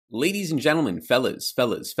Ladies and gentlemen, fellas,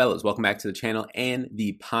 welcome back to the channel and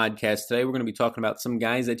the podcast. Today we're going to be talking about some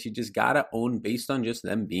guys that you just gotta own based on just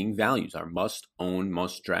them being values, our must-own,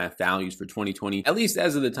 must-draft values for 2020, at least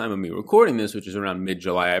as of the time of me recording this, which is around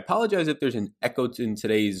mid-July. I apologize if there's an echo in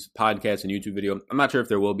today's podcast and YouTube video. I'm not sure if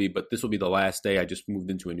there will be, but this will be the last day. I just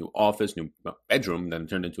moved into a new office, new bedroom, then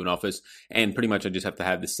turned into an office, and pretty much I just have to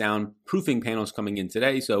have the soundproofing panels coming in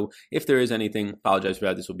today. So if there is anything, apologize for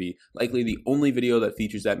that. This will be likely the only video that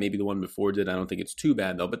features that. Maybe the one before did. I don't think it's too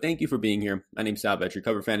bad though. But thank you for being here. My name's Sal Vetri.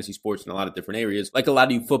 Cover fantasy sports in a lot of different areas. Like a lot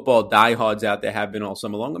of you football diehards out there have been all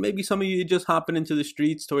summer long, or maybe some of you just hopping into the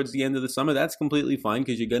streets towards the end of the summer. That's completely fine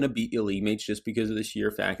because you're going to beat your league mates just because of the sheer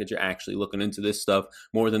fact that you're actually looking into this stuff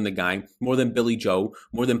more than the guy, more than Billy Joe,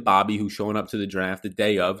 more than Bobby who's showing up to the draft the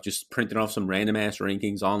day of, just printing off some random ass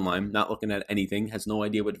rankings online, not looking at anything, has no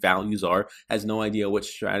idea what values are, has no idea what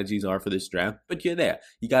strategies are for this draft, but you're there.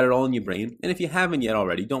 You got it all in your brain. And if you haven't yet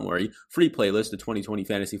already, don't worry. Free playlist, the 2020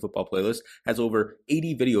 fantasy football playlist, has over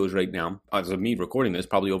 80 videos right now. As of me recording this,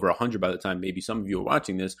 probably over 100 by the time maybe some of you are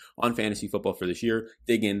watching this on fantasy football for this year.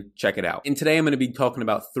 Dig in, check it out. And today I'm going to be talking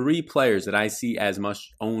about 3 players that I see as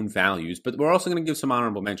must-own values, but we're also going to give some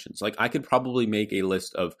honorable mentions. Like I could probably make a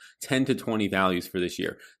list of 10 to 20 values for this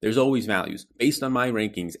year. There's always values. Based on my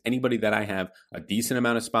rankings, anybody that I have a decent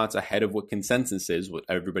amount of spots ahead of what consensus is, what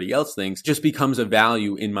everybody else thinks, just becomes a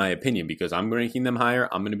value in my opinion because I'm ranking them higher.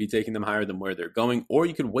 I'm going to be taking them higher than where they're going, or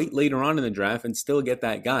you could wait later on in the draft and still get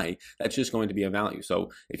that guy. That's just going to be a value.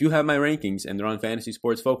 So if you have my rankings and they're on Fantasy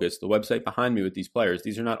Sports Focus, the website behind me with these players,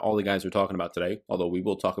 these are not all the guys we're talking about today, although we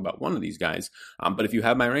will talk about one of these guys. But if you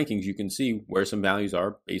have my rankings, you can see where some values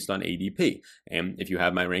are based on ADP. And if you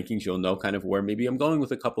have my rankings, you'll know kind of where maybe I'm going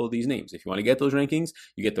with a couple of these names. If you want to get those rankings,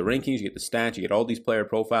 you get the rankings, you get the stats, you get all these player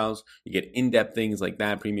profiles, you get in-depth things like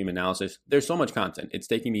that, premium analysis. There's so much content. It's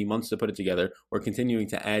taking me months to put it together. We're continuing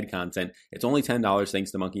to add content. It's only $10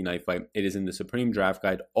 thanks to Monkey Knife Fight. It is in the Supreme Draft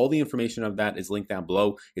Guide. All the information of that is linked down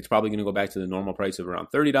below. It's probably going to go back to the normal price of around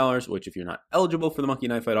 $30, which if you're not eligible for the Monkey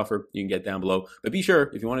Knife Fight offer, you can get down below. But be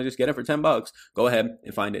sure, if you want to just get it for $10, go ahead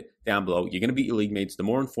and find it down below. You're going to beat your league mates. The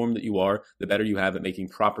more informed that you are, the better you have at making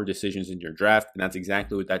proper decisions in your draft. And that's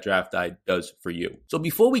exactly what that draft guide does for you. So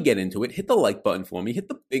before we get into it, hit the like button for me. Hit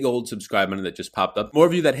the big old subscribe button that just popped up. More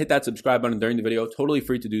of you that hit that subscribe button during the video, totally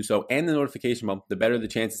free to do so. And the notification bell, the better the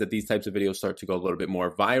chances that these types of videos start to go a little bit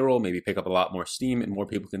more viral, maybe pick up a lot more steam, and more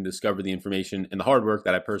people can discover the information and the hard work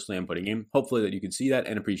that I personally am putting in. Hopefully that you can see that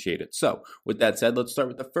and appreciate it. So with that said, let's start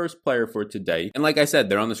with the first player for today. And like I said,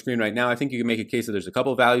 they're on the screen right now. I think you can make a case that there's a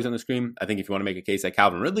couple of values on the screen. I think if you want to make a case that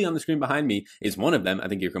Calvin Ridley on the screen behind me is one of them, I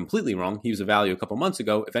think you're completely wrong. He was a value a couple months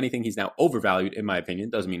ago. If anything, he's now overvalued in my opinion.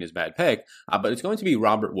 Doesn't mean he's a bad pick, but it's going to be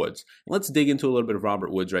Robert Woods. Let's dig into a little bit of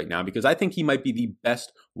Robert Woods right now because I think he might be the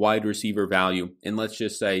best wide receiver value in, let's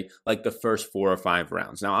just say, like the first 4 or 5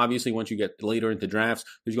 rounds. Now, obviously, once you get later into drafts,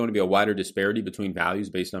 there's going to be a wider disparity between values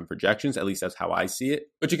based on projections. At least that's how I see it.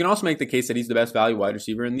 But you can also make the case that he's the best value wide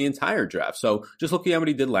receiver in the entire draft. So just looking at what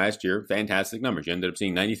he did last year, fantastic numbers. You ended up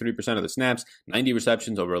seeing 93% of the snaps, 90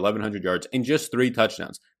 receptions, over 1,100 yards, and just 3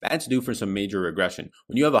 touchdowns. That's due for some major regression.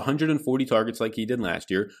 When you have 140 targets like he did last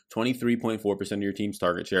year, 23.4% of your team's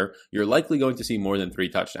target share, you're likely going to see more than 3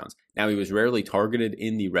 touchdowns. Now, he was rarely targeted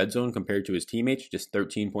in the red zone compared to his teammates, just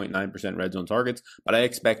 13.9% red zone targets, but I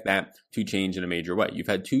expect that to change in a major way. You've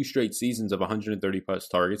had 2 straight seasons of 130 plus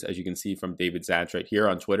targets, as you can see from David Zatch right here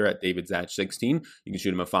on Twitter at DavidZatch16. You can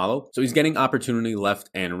shoot him a follow. So he's getting opportunity left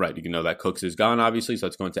and right. You can know that Cooks is gone, obviously, so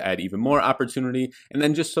it's going to add even more opportunity. And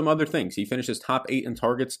then just some other things. He finishes top 8 in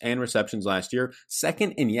targets and receptions last year,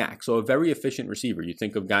 2nd in YAC, so a very efficient receiver. You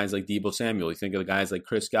think of guys like Deebo Samuel, you think of the guys like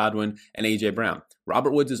Chris Godwin and A.J. Brown.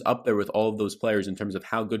 Robert Woods is up there with all of those players in terms of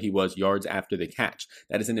how good he was yards after the catch.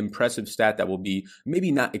 That is an impressive stat that will be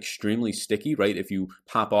maybe not extremely sticky, right? If you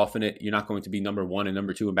pop off in it, you're not going to be number 1 and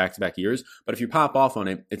number 2 in back-to-back years. But if you pop off on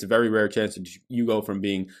it, it's a very rare chance that you go from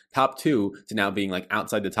being top 2 to now being like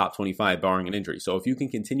outside the top 25 barring an injury. So if you can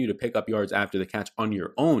continue to pick up yards after the catch on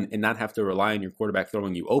your own and not have to rely on your quarterback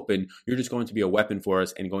throwing you open, you're just going to be a weapon for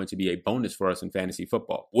us and going to be a bonus for us in fantasy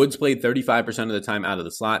football. Woods played 35% of the time out of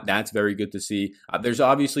the slot. That's very good to see. There's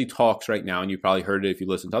obviously talks right now, and you probably heard it if you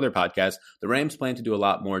listen to other podcasts, the Rams plan to do a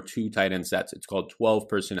lot more 2 tight end sets. It's called 12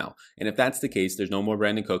 personnel. And if that's the case, there's no more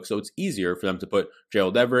Brandon Cooks, so it's easier for them to put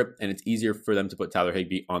Gerald Everett, and it's easier for them to put Tyler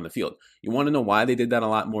Higbee on the field. You want to know why they did that a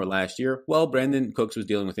lot more last year? Well, Brandon Cooks was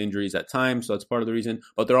dealing with injuries at times, so that's part of the reason,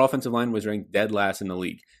 but their offensive line was ranked dead last in the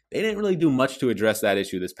league. They didn't really do much to address that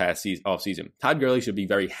issue this past offseason. Todd Gurley should be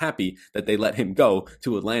very happy that they let him go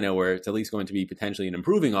to Atlanta, where it's at least going to be potentially an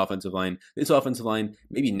improving offensive line. This offensive offensive line,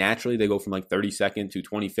 maybe naturally they go from like 32nd to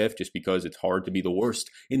 25th just because it's hard to be the worst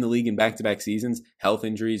in the league in back-to-back seasons. Health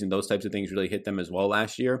injuries and those types of things really hit them as well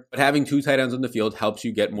last year. But having two tight ends on the field helps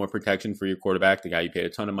you get more protection for your quarterback, the guy you paid a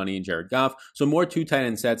ton of money in, Jared Goff. So more two tight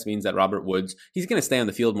end sets means that Robert Woods, he's going to stay on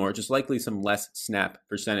the field more, just likely some less snap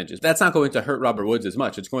percentages. That's not going to hurt Robert Woods as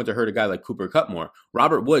much. It's going to hurt a guy like Cooper Kupp more.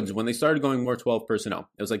 Robert Woods, when they started going more 12 personnel,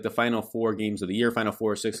 it was like the final 4 games of the year, final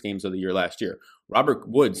 4 or 6 games of the year last year. Robert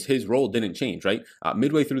Woods, his role didn't change, right?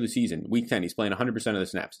 Midway through the season, week 10, he's playing 100% of the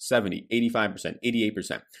snaps, 70, 85%,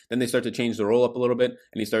 88%. Then they start to change the role up a little bit,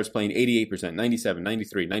 and he starts playing 88%, 97,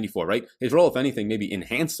 93, 94, right? His role, if anything, maybe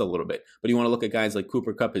enhanced a little bit. But you want to look at guys like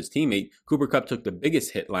Cooper Kupp, his teammate. Cooper Kupp took the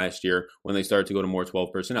biggest hit last year when they started to go to more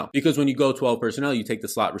 12 personnel. Because when you go 12 personnel, you take the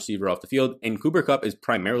slot receiver off the field, and Cooper Kupp has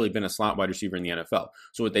primarily been a slot wide receiver in the NFL.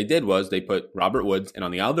 So what they did was they put Robert Woods, and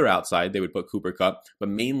on the other outside, they would put Cooper Kupp, but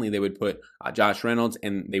mainly they would put Josh Reynolds,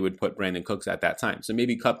 and they would put Brandon Cooks at that time. So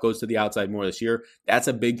maybe Kupp goes to the outside more this year. That's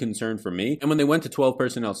a big concern for me. And when they went to 12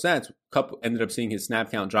 personnel sets, Kupp ended up seeing his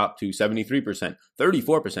snap count drop to 73%,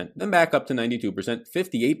 34%, then back up to 92%,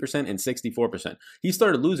 58%, and 64%. He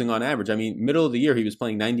started losing on average. I mean, middle of the year, he was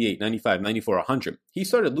playing 98, 95, 94, 100. He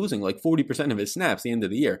started losing like 40% of his snaps the end of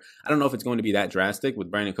the year. I don't know if it's going to be that drastic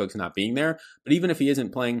with Brandon Cooks not being there, but even if he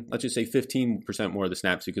isn't playing, let's just say 15% more of the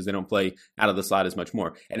snaps because they don't play out of the slot as much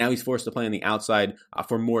more, and now he's forced to play on the outside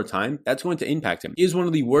for more time, that's going to impact him. He is one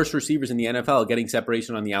of the worst receivers in the NFL getting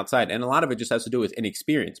separation on the outside, and a lot of it just has to do with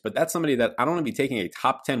inexperience, but that's somebody that I don't want to be taking a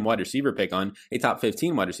top 10 wide receiver pick on, a top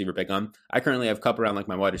 15 wide receiver pick on. I currently have Kupp around like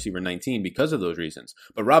my wide receiver 19 because of those reasons.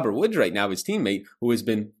 But Robert Woods right now, his teammate, who has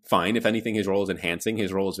been fine. If anything, his role is enhancing.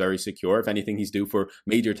 His role is very secure. If anything, he's due for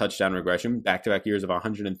major touchdown regression, back-to-back years of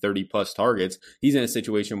 130 plus targets. He's in a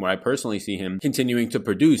situation where I personally see him continuing to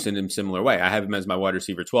produce in a similar way. I have him as my wide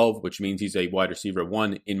receiver 12, which means he's a wide receiver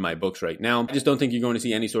 1 in my books right now. I just don't think you're going to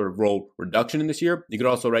see any sort of role reduction in this year. You could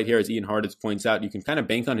also right here, as Ian Hartitz points out, you can kind of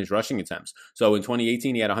bank on his rushing attempts. So in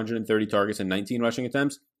 2018, he had 130 targets and 19 rushing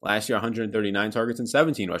attempts. Last year, 139 targets and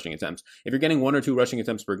 17 rushing attempts. If you're getting 1 or 2 rushing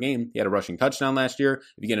attempts per game, he had a rushing touchdown last year.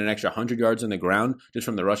 If you get an extra 100 yards on the ground just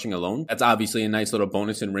from the rushing alone, that's obviously a nice little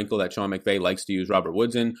bonus and wrinkle that Sean McVay likes to use Robert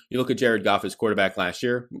Woods in. You look at Jared Goff as quarterback last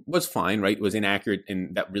year, was fine, right? It was inaccurate,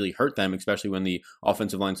 and that really hurt them, especially when the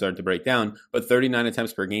offensive line started to break down. But 39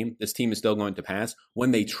 attempts per game, this team is still going to pass.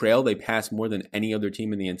 When they trail, they pass more than any other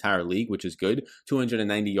team in the entire league, which is good.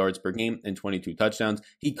 290 yards per game and 22 touchdowns.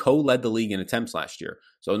 He co-led the league in attempts last year.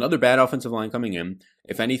 So another bad offensive line coming in.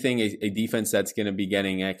 If anything, a defense that's going to be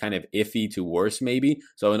getting kind of iffy to worse maybe.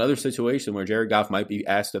 So another situation where Jared Goff might be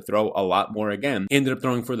asked to throw a lot more again. He ended up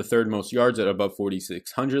throwing for the 3rd most yards at above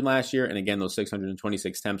 4,600 last year. And again, those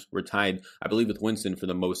 626 attempts were tied, I believe, with Winston for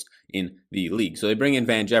the most in the league. So they bring in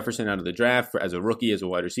Van Jefferson out of the draft as a rookie, as a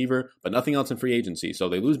wide receiver, but nothing else in free agency. So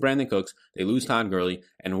they lose Brandon Cooks, they lose Todd Gurley,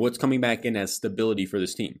 and what's coming back in as stability for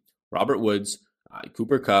this team? Robert Woods,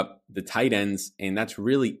 Cooper Kupp, the tight ends, and that's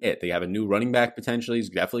really it. They have a new running back potentially. He's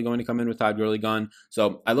definitely going to come in with Todd Gurley gone.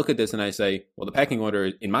 So I look at this and I say, well, the pecking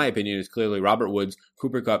order, in my opinion, is clearly Robert Woods,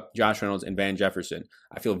 Cooper Kupp, Josh Reynolds, and Van Jefferson.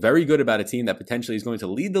 I feel very good about a team that potentially is going to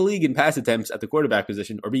lead the league in pass attempts at the quarterback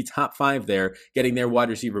position or be top 5 there, getting their wide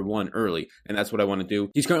receiver 1 early. And that's what I want to do.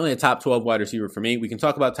 He's currently a top 12 wide receiver for me. We can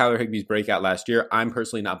talk about Tyler Higbee's breakout last year. I'm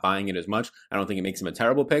personally not buying it as much. I don't think it makes him a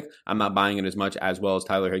terrible pick. I'm not buying it as much as well as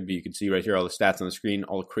Tyler Higbee. You can see right here all the stats on the screen,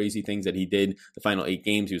 all the crazy things that he did the final 8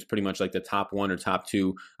 games. He was pretty much like the top 1 or top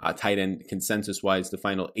 2 tight end consensus-wise the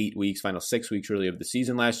final 8 weeks, final 6 weeks really of the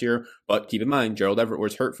season last year. But keep in mind, Gerald Everett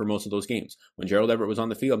was hurt for most of those games. When Gerald Everett was on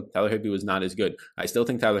the field, Tyler Higbee was not as good. I still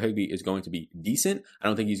think Tyler Higbee is going to be decent. I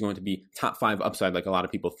don't think he's going to be top 5 upside like a lot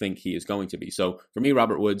of people think he is going to be. So for me,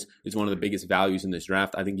 Robert Woods is one of the biggest values in this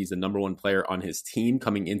draft. I think he's the number 1 player on his team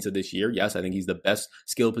coming into this year. Yes, I think he's the best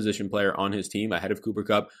skill position player on his team, ahead of Cooper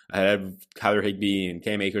Kupp, ahead of Tyler Higbee and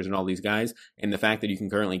Cam Akers and all these guys. And the fact that you can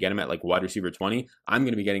currently get him at like wide receiver 20, I'm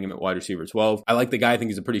going to be getting him at wide receiver 12. I like the guy. I think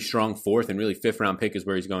he's a pretty strong 4th and really 5th round pick is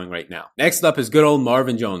where he's going right now. Next up is good old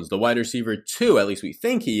Marvin Jones, the wide receiver 2, at least we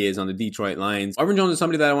think he is, on the Detroit Lions. Marvin Jones is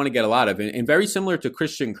somebody that I want to get a lot of, and very similar to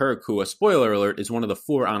Christian Kirk, who, a spoiler alert, is one of the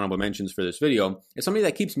 4 honorable mentions for this video, is somebody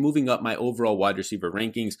that keeps moving up my overall wide receiver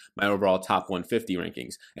rankings, my overall top 150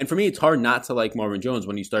 rankings. And for me, it's hard not to like Marvin Jones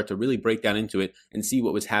when you start to really break down into it and see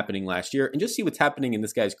what was happening last year and just see what's happening in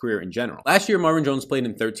this guy's career in general. Last year, Marvin Jones played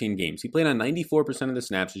in 13 games. He played on 94% of the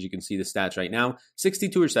snaps, as you can see the stats right now,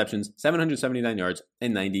 62 receptions, 779 yards,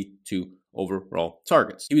 and 92 overall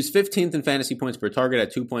targets. He was 15th in fantasy points per target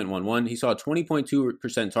at 2.11. He saw a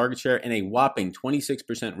 20.2% target share and a whopping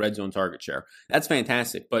 26% red zone target share. That's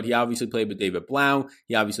fantastic, but he obviously played with David Blau.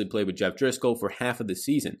 He obviously played with Jeff Driscoll for half of the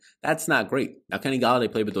season. That's not great. Now, Kenny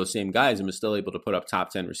Golladay played with those same guys and was still able to put up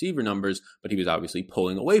top 10 receiver numbers, but he was obviously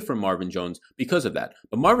pulling away from Marvin Jones because of that.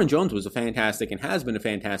 But Marvin Jones was a fantastic and has been a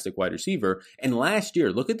fantastic wide receiver. And last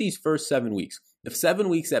year, look at these first 7 weeks. The 7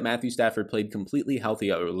 weeks that Matthew Stafford played completely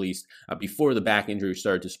healthy, or at least before the back injury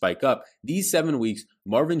started to spike up, these 7 weeks,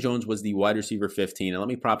 Marvin Jones was the wide receiver 15. And let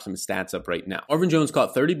me prop some stats up right now. Marvin Jones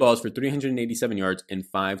caught 30 balls for 387 yards and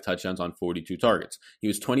 5 touchdowns on 42 targets. He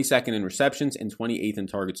was 22nd in receptions and 28th in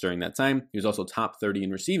targets during that time. He was also top 30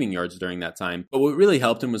 in receiving yards during that time. But what really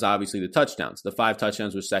helped him was obviously the touchdowns. The 5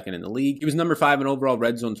 touchdowns was second in the league. He was number 5 in overall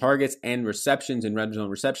red zone targets and receptions. In red zone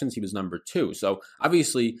receptions, he was number 2. So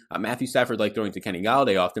obviously, Matthew Stafford liked throwing to Kenny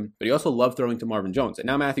Golladay often, but he also loved throwing to Marvin Jones. And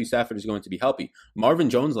now Matthew Stafford is going to be healthy. Marvin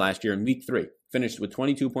Jones last year in week 3 finished with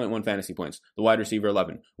 22.1 fantasy points, the wide receiver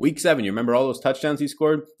 11. Week 7, you remember all those touchdowns he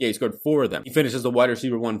scored? Yeah, he scored 4 of them. He finished as the wide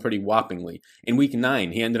receiver 1 pretty whoppingly. In week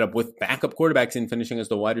 9, he ended up with backup quarterbacks in finishing as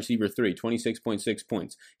the wide receiver 3, 26.6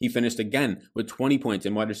 points. He finished again with 20 points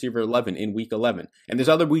in wide receiver 11 in week 11. And there's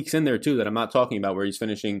other weeks in there too that I'm not talking about where he's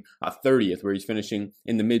finishing 30th, where he's finishing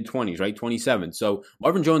in the mid-20s, right? 27. So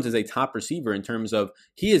Marvin Jones is a top receiver in terms of,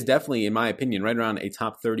 he is definitely, in my opinion, right around a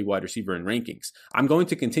top 30 wide receiver in rankings. I'm going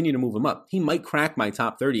to continue to move him up. He might crack my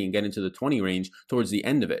top 30 and get into the 20 range towards the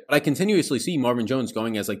end of it. But I continuously see Marvin Jones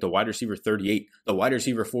going as like the wide receiver 38, the wide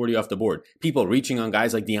receiver 40 off the board. People reaching on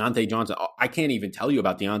guys like Deontay Johnson. I can't even tell you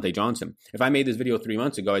about Deontay Johnson. If I made this video 3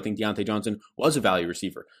 months ago, I think Deontay Johnson was a value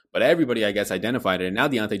receiver. But everybody, I guess, identified it. And now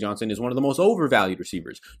Deontay Johnson is one of the most overvalued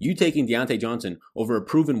receivers. You taking Deontay Johnson over a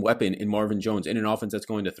proven weapon in Marvin Jones in an offense that's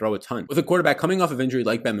going to throw a ton. With a quarterback coming off of injury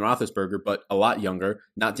like Ben Roethlisberger, but a lot younger,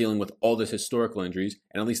 not dealing with all this historical injuries,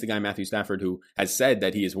 and at least the guy Matthew Stafford, who has said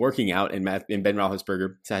that he is working out, and Ben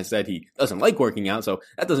Roethlisberger has said he doesn't like working out, so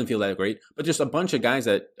that doesn't feel that great. But just a bunch of guys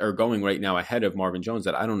that are going right now ahead of Marvin Jones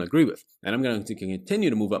that I don't agree with. And I'm going to continue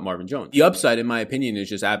to move up Marvin Jones. The upside, in my opinion, is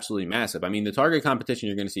just absolutely massive. I mean, the target competition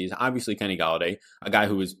you're going to see is obviously Kenny Golladay, a guy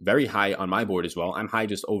who is very high on my board as well. I'm high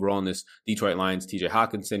just overall in this Detroit Lions, TJ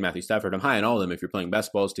Hawkinson, Matthew Stafford. I'm high on all of them if you're playing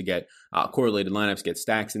best balls to get correlated lineups, get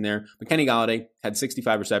stacks in there. But Kenny Golladay had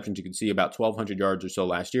 65 receptions. You can see about 1,200 yards or so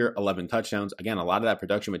last year, 11 touchdowns. Again, a lot of that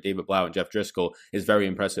production with David Blau and Jeff Driscoll is very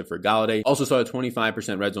impressive for Golladay. Also saw a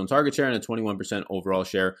 25% red zone target share and a 21% overall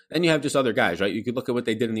share. Then you have just other guys, right? You could look at what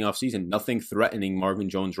they did in the offseason. Nothing threatening Marvin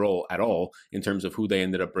Jones' role at all in terms of who they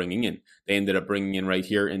ended up bringing in. They ended up bringing in right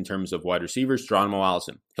here in terms of wide receivers, Geronimo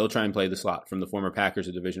Allison. He'll try and play the slot from the former Packers,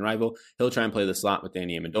 a division rival. He'll try and play the slot with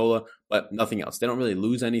Danny Amendola, but nothing else. They don't really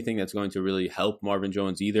lose anything that's going to really help Marvin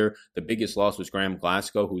Jones either. The biggest loss was Graham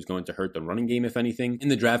Glasgow, who's going to hurt the running game, if anything. In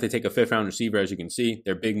the draft, they take a 5th-round receiver, as you can see.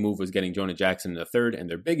 Their big move was getting Jonah Jackson in the 3rd, and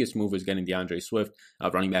their biggest move was getting DeAndre Swift,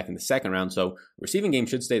 running back in the 2nd round. So receiving game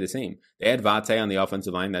should stay the same. They had Vate on the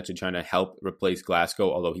offensive line. That should try to help replace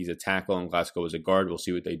Glasgow, although he's a tackle and Glasgow is a guard. We'll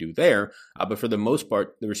see what they do there. But for the most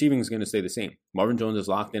part, the receiving is going to stay the same. Marvin Jones is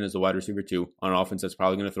locked in as the wide receiver 2 on an offense that's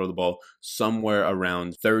probably going to throw the ball somewhere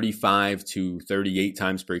around 35 to 38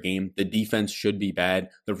 times per game. The defense should be bad.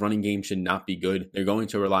 The running game should not be good. They're going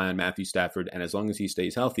to rely on Matthew Stafford, and as long as he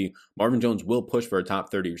stays healthy, Marvin Jones will push for a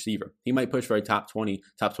top 30 receiver. He might push for a top 20,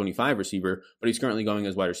 top 25 receiver, but he's currently going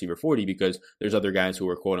as wide receiver 40 because there's other guys who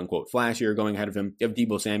are quote-unquote flashier going ahead of him. You have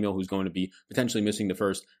Deebo Samuel, who's going to be potentially missing the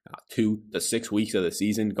first 2 to 6 weeks of the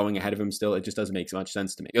season, going ahead of him still. It just doesn't make much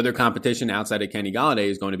sense to me. The other competition outside of Kenny Golladay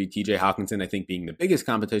is going to be TJ Hawkinson, I think being the biggest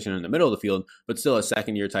competition in the middle of the field, but still a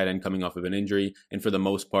second-year tight end coming off of an injury. And for the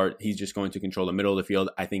most part, he's just going to control the middle of the field.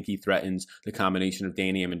 I think he threatens the combination of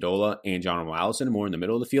Danny Amendola and Geronimo Allison more in the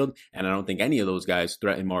middle of the field. And I don't think any of those guys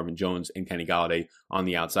threaten Marvin Jones and Kenny Golladay on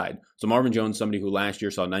the outside. So Marvin Jones, somebody who last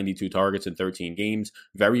year saw 92 targets in 13 games,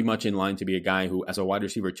 very much in line to be a guy who, as a wide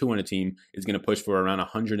receiver 2 on a team, is going to push for around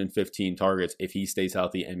 115 targets if he stays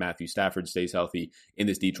healthy and Matthew Stafford stays healthy in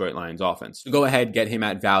this Detroit Lions offense. So go ahead, get him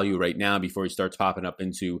at value right now before he starts popping up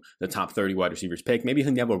into the top 30 wide receivers pick. Maybe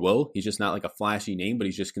he never will. He's just not like a flashy name, but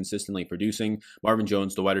he's just consistently producing. Marvin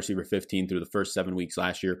Jones, the wide receiver 15 through the first 7 weeks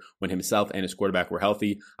last year when himself and his quarterback were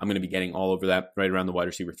healthy. I'm going to be getting all over that right around the wide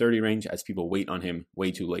receiver 30 range as people wait on him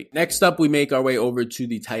way too late. Next up, we make our way over to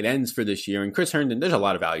the tight ends for this year. And Chris Herndon, there's a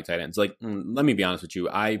lot of value tight ends. Like, let me be honest with you.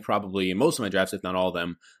 I probably, in most of my drafts, if not all of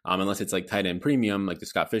them, unless it's like tight end premium, like the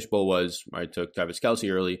Scott Fishbowl was, where I took Travis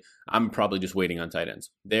Kelce early, I'm probably just waiting on tight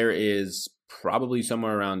ends. There is probably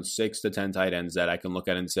somewhere around 6 to 10 tight ends that I can look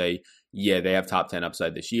at and say, yeah, they have top 10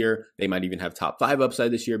 upside this year. They might even have top 5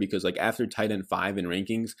 upside this year because like after tight end 5 in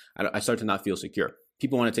rankings, I start to not feel secure.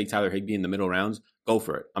 People want to take Tyler Higbee in the middle rounds. Go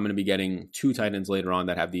for it. I'm going to be getting 2 tight ends later on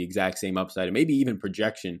that have the exact same upside and maybe even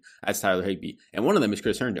projection as Tyler Higbee. And one of them is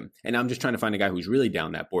Chris Herndon. And I'm just trying to find a guy who's really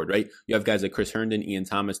down that board, right? You have guys like Chris Herndon, Ian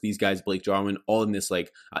Thomas, these guys, Blake Jarwin, all in this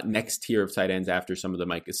like next tier of tight ends after some of the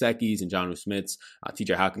Mike Gesicki's and Jonnu Smiths,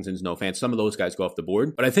 TJ Hawkinson's, no offense. Some of those guys go off the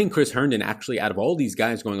board. But I think Chris Herndon actually, out of all these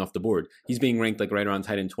guys going off the board, he's being ranked like right around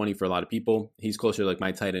tight end 20 for a lot of people. He's closer to like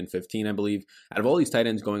my tight end 15, I believe. Out of all these tight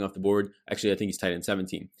ends going off the board, actually, I think he's tight end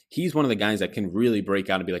 17. He's one of the guys that can really break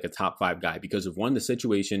out and be like a top 5 guy because of 1, the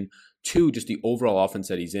situation, 2, just the overall offense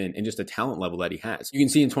that he's in and just the talent level that he has. You can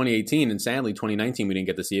see in 2018 and sadly 2019, we didn't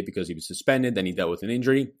get to see it because he was suspended. Then he dealt with an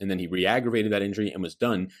injury and then he re-aggravated that injury and was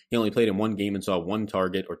done. He only played in 1 game and saw 1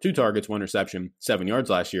 target or 2 targets, 1 reception, 7 yards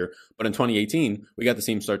last year. But in 2018, we got to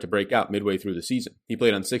see him start to break out midway through the season. He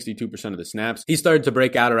played on 62% of the snaps. He started to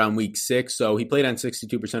break out around week 6. So he played on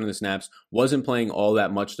 62% of the snaps, wasn't playing all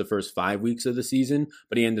that much the first 5 weeks of the season,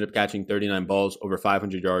 but he ended up catching 39 balls, over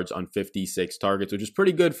 500 yards on 56 targets, which is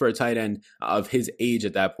pretty good for a tight end of his age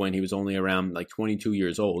at that point. He was only around like 22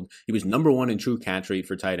 years old. He was number 1 in true catch rate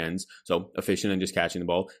for tight ends, so efficient and just catching the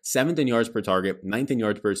ball. 7th in yards per target, 9th in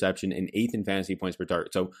yards per reception, and 8th in fantasy points per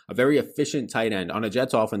target. So a very efficient tight end on a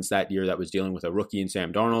Jets offense that year that was dealing with a rookie in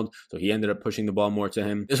Sam Darnold. So he ended up pushing the ball more to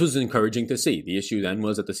him. This was encouraging to see. The issue then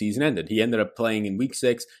was that the season ended. He ended up playing in week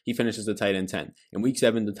 6. He finishes the tight end 10. In week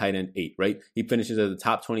 7, the tight end 8, right? He finishes as the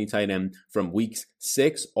top 20 tight end from weeks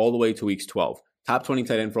 6 all the way to weeks 12. Top 20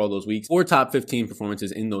 tight end for all those weeks, or top 15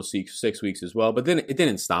 performances in those 6 weeks as well. But then it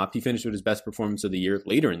didn't stop. He finished with his best performance of the year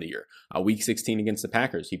later in the year. Week 16 against the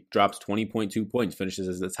Packers, he drops 20.2 points, finishes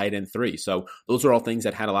as the tight end 3. So those are all things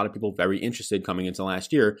that had a lot of people very interested coming into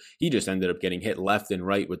last year. He just ended up getting hit left and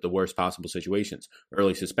right with the worst possible situations.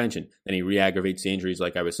 Early suspension, then he re-aggravates the injuries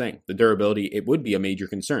like I was saying. The durability, it would be a major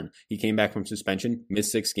concern. He came back from suspension,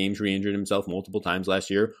 missed 6 games, re-injured himself multiple times last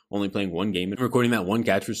year, only playing 1 game and recording that 1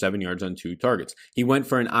 catch for 7 yards on 2 targets. He went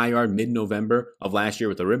for an IR mid-November of last year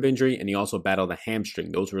with a rib injury, and he also battled a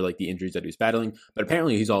hamstring. Those were like the injuries that he was battling, but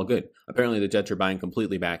apparently he's all good. Apparently the Jets are buying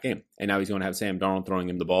completely back in, and now he's going to have Sam Darnold throwing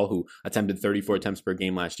him the ball, who attempted 34 attempts per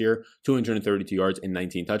game last year, 232 yards and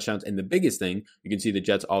 19 touchdowns. And the biggest thing, you can see the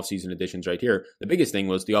Jets offseason additions right here, the biggest thing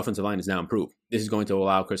was the offensive line is now improved. This is going to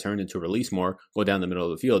allow Chris Herndon to release more, go down the middle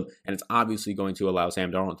of the field, and it's obviously going to allow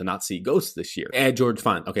Sam Darnold to not see ghosts this year. They add George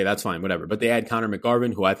Fant. Okay, that's fine, whatever. But they add Connor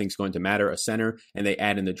McGarvin, who I think is going to matter, a center, and they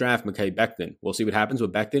add in the draft Mekhi Becton. We'll see what happens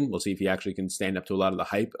with Becton. We'll see if he actually can stand up to a lot of the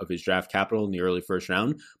hype of his draft capital in the early first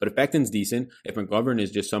round. But if Becton's decent, if McGovern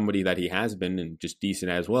is just somebody that he has been and just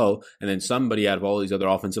decent as well, and then somebody out of all these other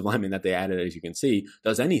offensive linemen that they added, as you can see,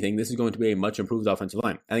 does anything, this is going to be a much improved offensive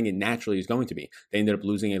line. I think it naturally is going to be. They ended up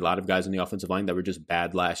losing a lot of guys on the offensive line that were just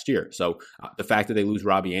bad last year. So the fact that they lose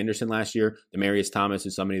Robbie Anderson last year, Demaryius Thomas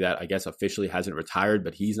is somebody that I guess officially hasn't retired,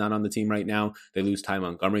 but he's not on the team right now. They lose Ty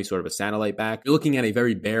Montgomery, sort of a satellite back. You're looking at a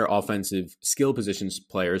very bare offensive skill positions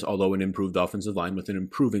players, although an improved offensive line with an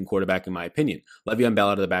improving quarterback, in my opinion. Le'Veon Bell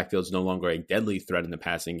out of the backfield is no longer a deadly threat in the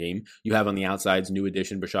passing game. You have on the outsides new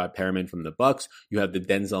addition Brashad Perriman from the Bucks. You have the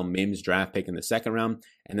Denzel Mims draft pick in the 2nd round.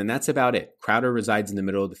 And then that's about it. Crowder resides in the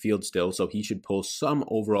middle of the field still, so he should pull some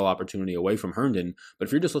overall opportunity away from Herndon. But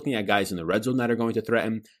if you're just looking at guys in the red zone that are going to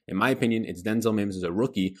threaten, in my opinion, it's Denzel Mims as a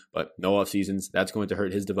rookie, but no off seasons. That's going to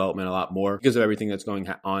hurt his development a lot more because of everything that's going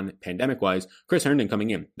on pandemic-wise. Chris Herndon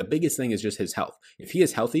coming in. The biggest thing is just his health. If he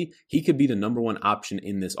is healthy, he could be the number 1 option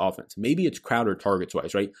in this offense. Maybe it's Crowder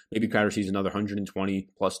targets-wise, right? Maybe Crowder sees another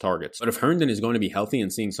 120-plus targets. But if Herndon is going to be healthy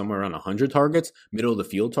and seeing somewhere around 100 targets, middle of the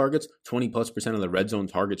field targets, 20+% of the red zone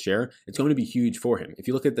target share, it's going to be huge for him. If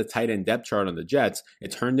you look at the tight end depth chart on the Jets,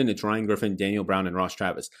 it's Herndon, it's Ryan Griffin, Daniel Brown, and Ross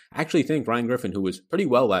Travis. I actually think Ryan Griffin, who was pretty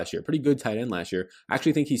well last year, pretty good tight end last year, I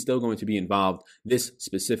actually think he's still going to be involved this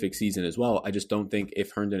specific season as well. I just don't think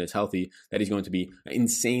if Herndon is healthy that he's going to be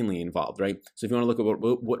insanely involved, right? So if you want to look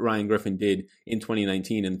at what Ryan Griffin did in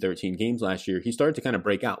 2019 and 13 games last year, he started to kind of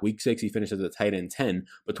break out. Week 6, he finished as a tight end 10,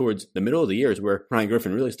 but towards the middle of the year is where Ryan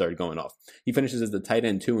Griffin really started going off. He finishes as the tight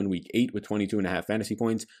end 2 in week 8 with 22.5 fantasy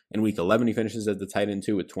points. In week 11, he finishes as the tight end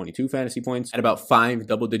 2 with 22 fantasy points. At about 5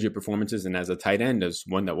 double-digit performances, and as a tight end, as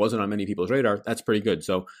one that wasn't on many people's radar, that's pretty good.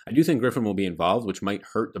 So I do think Griffin will be involved, which might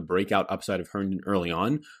hurt the breakout upside of Herndon early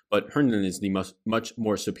on, but Herndon is the much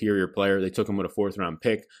more superior player. They took him with a 4th-round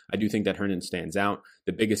pick. I do think that Herndon stands out.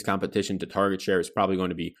 The biggest competition to target share is probably going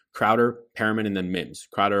to be Crowder, Perriman, and then Mims.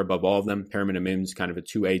 Crowder above all of them, Perriman and Mims kind of a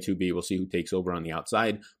 2A, 2B. We'll see who takes over on the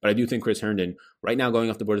outside. But I do think Chris Herndon, right now going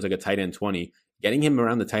off the board is like a tight end 20, getting him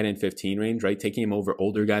around the tight end 15 range, right? Taking him over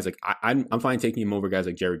older guys. Like I'm fine taking him over guys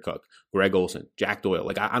like Jared Cook, Greg Olsen, Jack Doyle.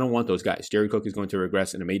 Like I don't want those guys. Jared Cook is going to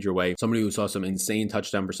regress in a major way. Somebody who saw some insane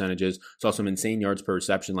touchdown percentages, saw some insane yards per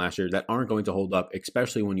reception last year that aren't going to hold up,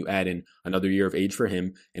 especially when you add in another year of age for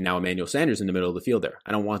him and now Emmanuel Sanders in the middle of the field there.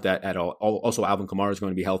 I don't want that at all. Also, Alvin Kamara is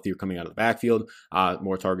going to be healthier coming out of the backfield.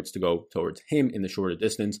 More targets to go towards him in the shorter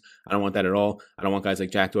distance. I don't want that at all. I don't want guys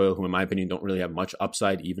like Jack Doyle, who in my opinion don't really have much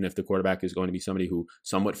upside, even if the quarterback is going to be somebody who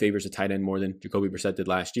somewhat favors a tight end more than Jacoby Brissett did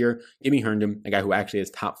last year. Give me Herndon, a guy who actually has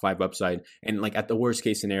top 5 upside. And like at the worst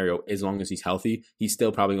case scenario, as long as he's healthy, he's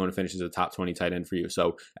still probably going to finish as a top 20 tight end for you.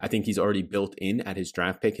 So I think he's already built in at his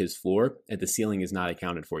draft pick, his floor, and the ceiling is not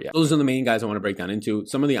accounted for yet. Those are the main guys I want to break down into.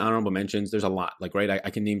 Some of the honorable mentions, there's a lot. Like, right, I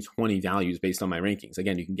can name 20 values based on my rankings.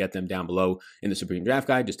 Again, you can get them down below in the Supreme Draft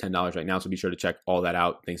Guide, just $10 right now. So be sure to check all that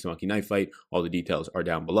out. Thanks to Monkey Knife Fight. All the details are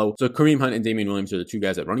down below. So Kareem Hunt and Damian Williams are the two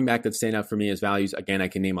guys at running back that stand out for me as values. Again, I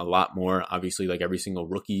can name a lot more. Obviously, like every single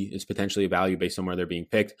rookie is potentially a value based on where they're being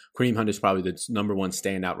picked. Kareem Hunt is probably the number one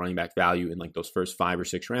standout running back value in like those first 5 or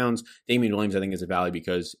 6 rounds. Damian Williams, I think, is a value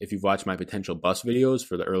because if you've watched my potential bust videos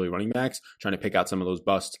for the early running backs, trying to pick out some of those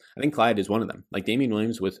busts, I think Clyde is one of them. Like Damian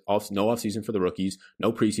Williams with no offseason for the rookies,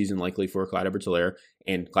 no preseason likely for Clyde Edwards-Helaire,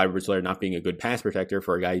 and Clyde Edwards-Helaire not being a good pass protector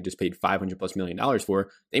for a guy you just paid $500+ million for,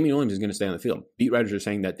 Damian Williams is going to stay on the field. Beat writers are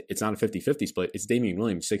saying that it's not a 50-50 split. It's Damian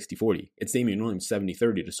Williams 60-40. It's Damian Williams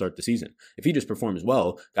 70-30 to start the season. If he just performs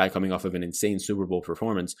well, guy coming off of an insane Super Bowl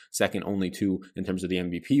performance, second only to, in terms of the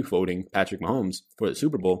MVP voting, Patrick Mahomes for the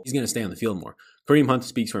Super Bowl, he's going to stay on the field more. Kareem Hunt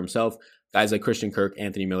speaks for himself. Guys like Christian Kirk,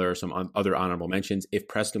 Anthony Miller are some other honorable mentions. If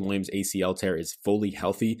Preston Williams' ACL tear is fully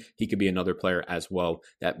healthy, he could be another player as well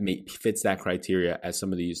that fits that criteria as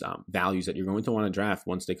some of these values that you're going to want to draft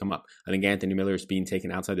once they come up. I think Anthony Miller is being taken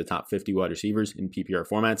outside the top 50 wide receivers in PPR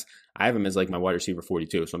formats. I have him as like my wide receiver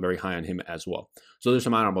 42, so I'm very high on him as well. So there's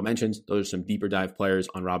some honorable mentions. Those are some deeper dive players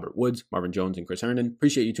on Robert Woods, Marvin Jones, and Chris Herndon.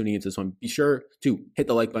 Appreciate you tuning into this one. Be sure to hit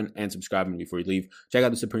the like button and subscribe before you leave. Check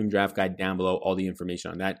out the Supreme Draft Guide down below, all the information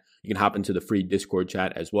on that. You can hop into the free Discord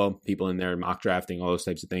chat as well. People in there mock drafting, all those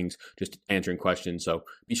types of things, just answering questions. So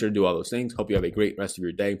be sure to do all those things. Hope you have a great rest of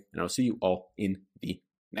your day, and I'll see you all in the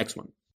next one.